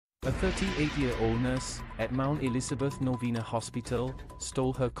A 38-year-old nurse at Mount Elizabeth Novena Hospital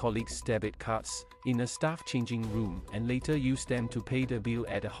stole her colleagues' debit cards in a staff changing room and later used them to pay the bill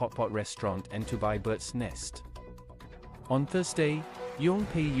at a hotpot restaurant and to buy bird's nest. On Thursday, Yong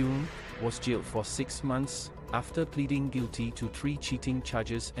Pei-yoon was jailed for 6 months after pleading guilty to 3 cheating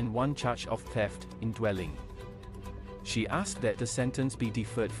charges and 1 charge of theft in dwelling. She asked that the sentence be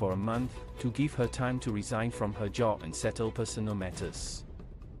deferred for a month to give her time to resign from her job and settle personal matters.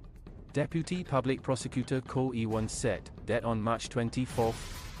 Deputy Public Prosecutor Ko Ewan said that on March 24,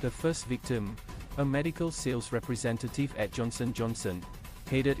 the first victim, a medical sales representative at Johnson & Johnson,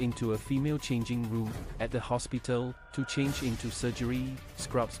 headed into a female changing room at the hospital to change into surgery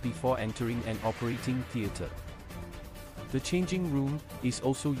scrubs before entering an operating theater. The changing room is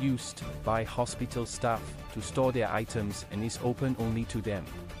also used by hospital staff to store their items and is open only to them.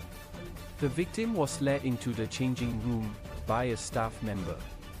 The victim was led into the changing room by a staff member.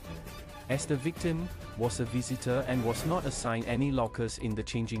 As the victim was a visitor and was not assigned any lockers in the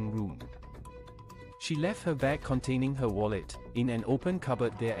changing room, she left her bag containing her wallet in an open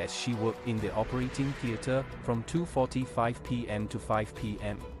cupboard there as she worked in the operating theater from 2:45 p.m. to 5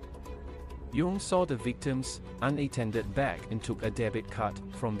 p.m. Yong saw the victim's unattended bag and took a debit card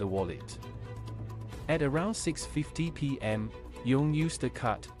from the wallet. At around 6:50 p.m., Yong used the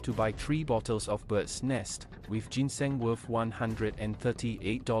card to buy 3 bottles of bird's nest with ginseng worth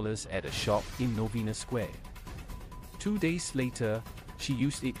 $138 at a shop in Novena Square. 2 days later, she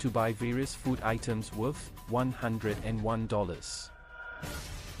used it to buy various food items worth $101.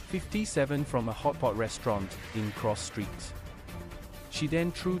 57 from a hotpot restaurant in Cross Street. She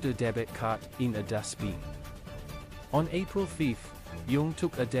then threw the debit card in a dustbin. On April 5th, Yong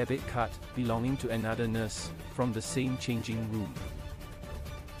took a debit card belonging to another nurse from the same changing room.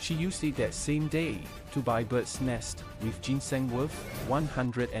 She used it that same day to buy bird's nest with ginseng worth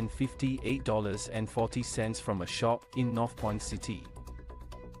 $158.40 from a shop in North Point City.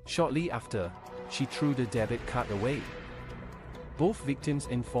 Shortly after, she threw the debit card away. Both victims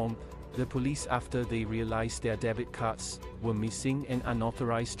informed the police after they realized their debit cards were missing and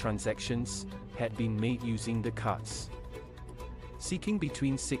unauthorized transactions had been made using the cards. Seeking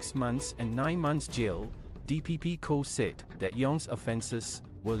between 6 months and 9 months jail, DPP Co said that Yong's offenses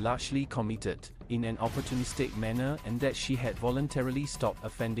were largely committed in an opportunistic manner and that she had voluntarily stopped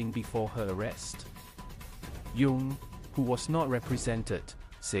offending before her arrest. Yong, who was not represented,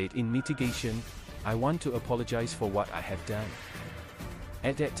 said in mitigation, "I want to apologize for what I have done.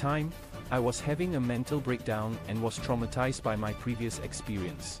 At that time, I was having a mental breakdown and was traumatized by my previous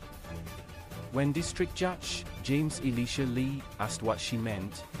experience." When District Judge James Elisha Lee asked what she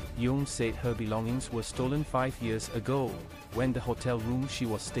meant, Yong said her belongings were stolen 5 years ago, when the hotel room she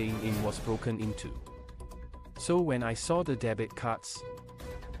was staying in was broken into. "So when I saw the debit cards,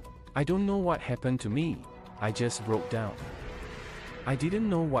 I don't know what happened to me, I just broke down. I didn't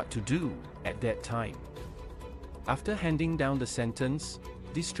know what to do at that time." After handing down the sentence,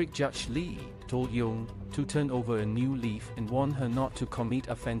 District Judge Lee told Yong to turn over a new leaf and warned her not to commit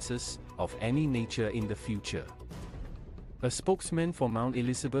offenses of any nature in the future. A spokesman for Mount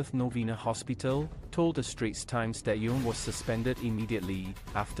Elizabeth Novena Hospital told the Straits Times that Yong was suspended immediately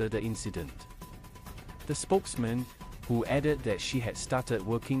after the incident. The spokesman, who added that she had started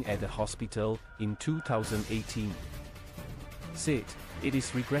working at the hospital in 2018, said, "It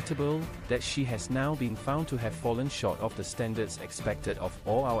is regrettable that she has now been found to have fallen short of the standards expected of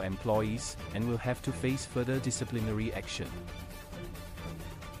all our employees and will have to face further disciplinary action."